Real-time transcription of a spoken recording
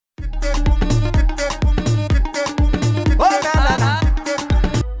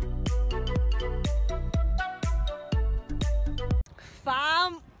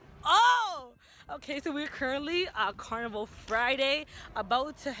so we're currently Carnival Friday,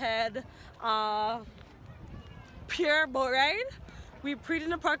 about to head Pier boat ride. We pre in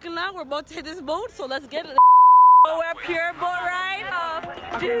the parking lot. We're about to hit this boat, so let's get it. So we're Pier boat ride.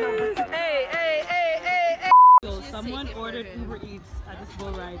 Hey. So someone ordered Uber Eats at this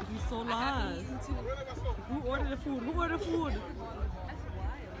boat ride. He's so lost. Who ordered the food? Who ordered food? That's wild.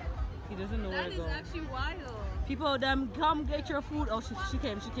 He doesn't know where to go. That is actually wild. People, them come get your food. Oh, she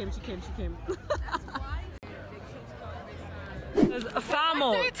came. That's wild.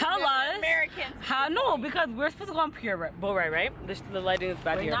 Famo, tell us Americans. how? No, because we're supposed to go on Pier boat ride, right? The lighting is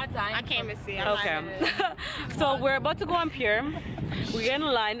bad here. Not dying. I can't even see. Okay. So we're about to go on Pier. We get in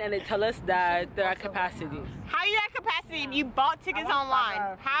line and they tell us that they're at capacity. How are you at capacity if you bought tickets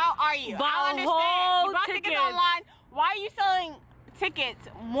online? How are you? I don't understand. You bought tickets online. Why are you selling tickets,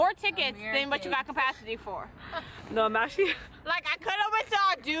 more tickets than what you got capacity for? No, I'm actually... Like, I could have went to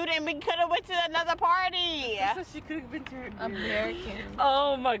our dude and we could have went to another party. So she could have been to her American.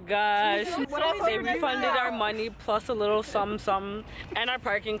 Oh my gosh. They refunded our money plus a little some and our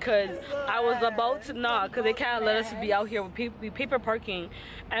parking, because I was about to not, because they can't let us be out here. We pay for parking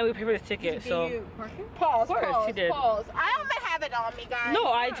and we pay for the ticket. So Pause. of course he did. I don't have it on me, guys.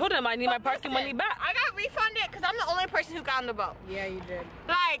 No, I told him I need my parking money back. I got refunded because I'm the only person who got on the boat. Yeah, you did.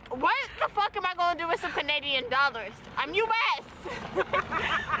 Like, what the fuck am I gonna do with some Canadian dollars? I'm US. What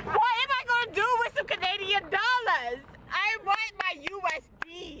am I gonna do with some Canadian dollars? I want my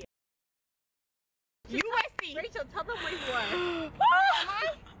USD. USD. Rachel, tell them where you are.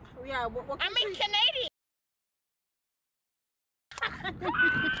 Yeah, what I'm in Canadian.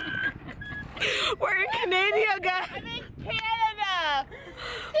 We're in Canada, guys. I'm in Canada.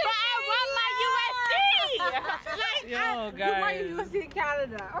 But I want my USD. Like, Yo, You guys. want your USD in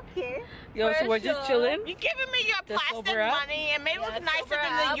Canada. Okay. Yo, so we're just chilling. you giving me your To plastic sober up? money and maybe it's nicer sober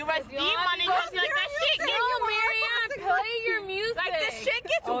than up, the USD 'cause you money because like that shit gets you Marianne, play your music. like this shit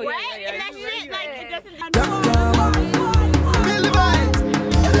gets Oh, yeah, wet yeah, and that you shit like it doesn't.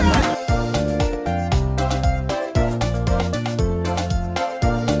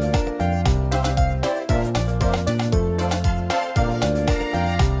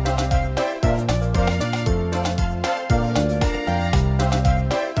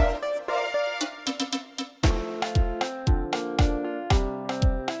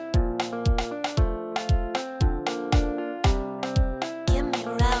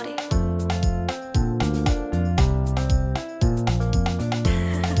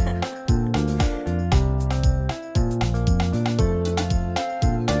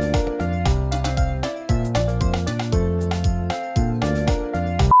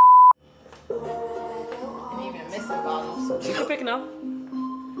 You can pick now.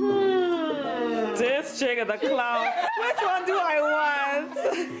 This chick is a clown. Which one do I want?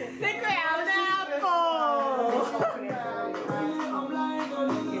 The ground apple.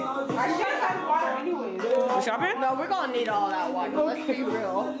 You shopping? No, we're gonna need all that water. Let's be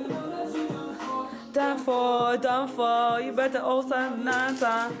real. Done for. You better 079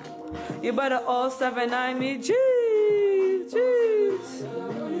 time. You better 079 me. Jeez.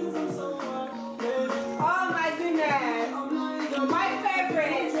 Oh my goodness. My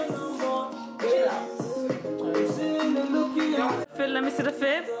favorite. Fit, let me see the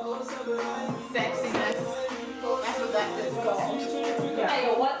fit. Sexiness. That's what that is called. Hey,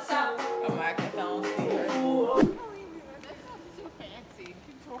 what's up? A microphone here. That sounds too fancy.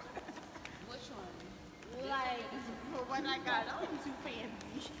 Which one? Like, for what I got, I'm too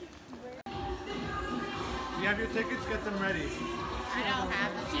fancy. You have your tickets, get them ready. I don't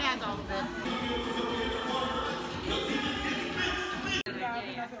have them. She has all of them.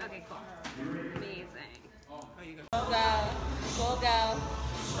 Okay, cool. Amazing. Go.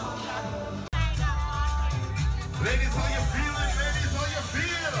 Ladies, how you feeling? Ladies, how you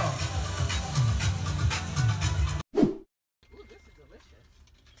feel? Ooh, this is delicious.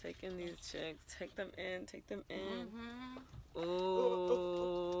 Taking these chicks. Take them in.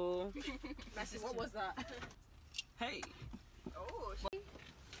 Ooh. What was that? Hey. Oh,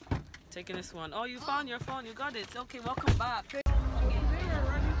 Taking this one. Oh, you found your phone. You got it. Okay, welcome back.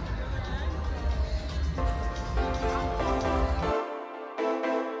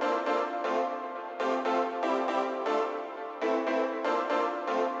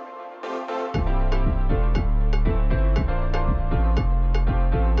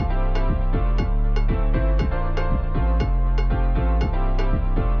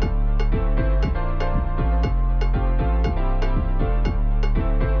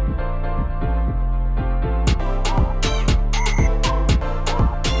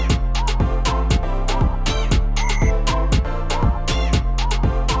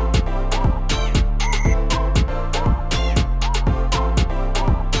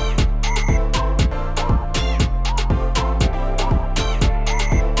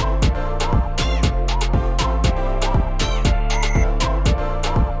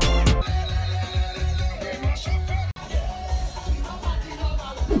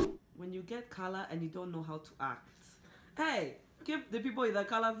 you get color and you don't know how to act. Hey, give the people the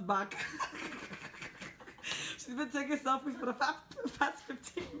colors back. She's been taking selfies for the past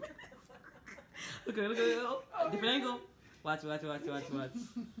 15 minutes. Look at it. Oh, different angle. Watch.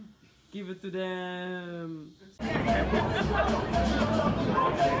 Give it to them.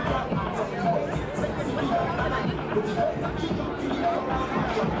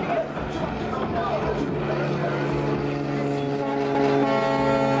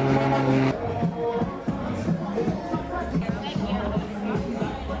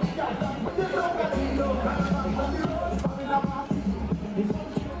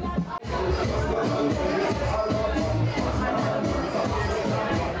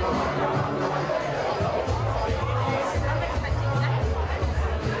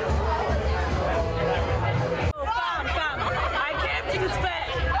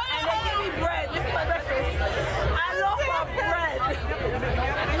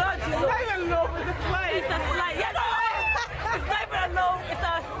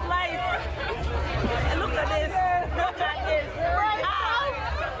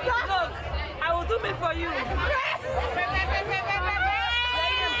 For you.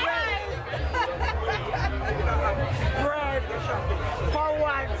 Bread. For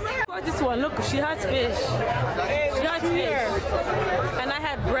what? For this one, look, she has fish. She has fish. And I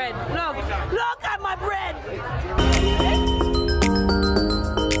had bread. Look at my bread.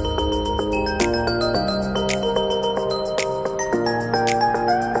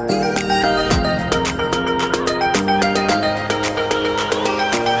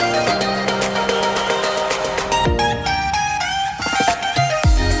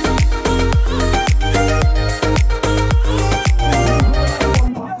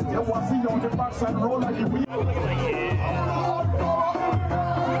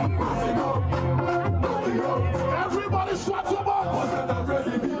 Everybody shut your mouth.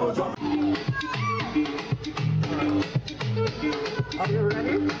 Are you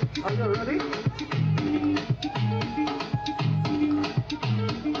ready? Are you ready?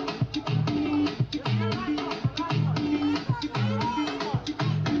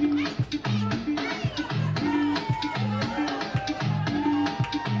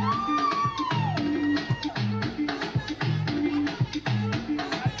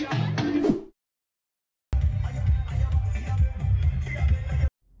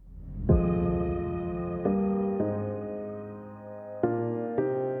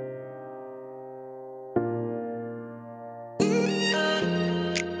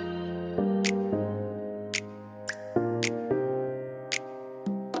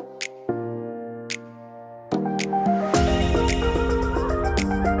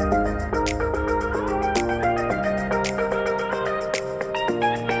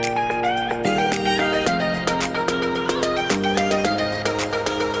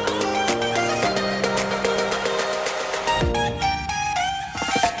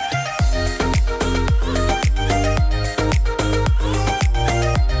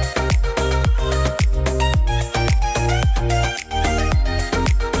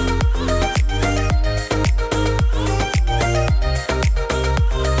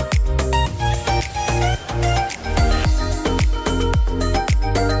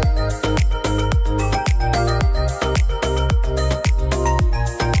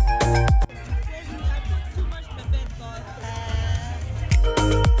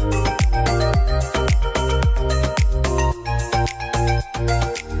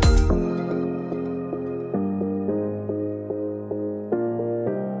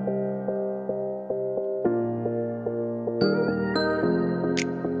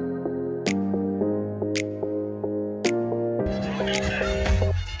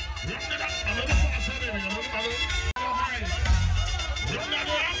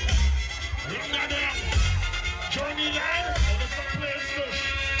 Journey line,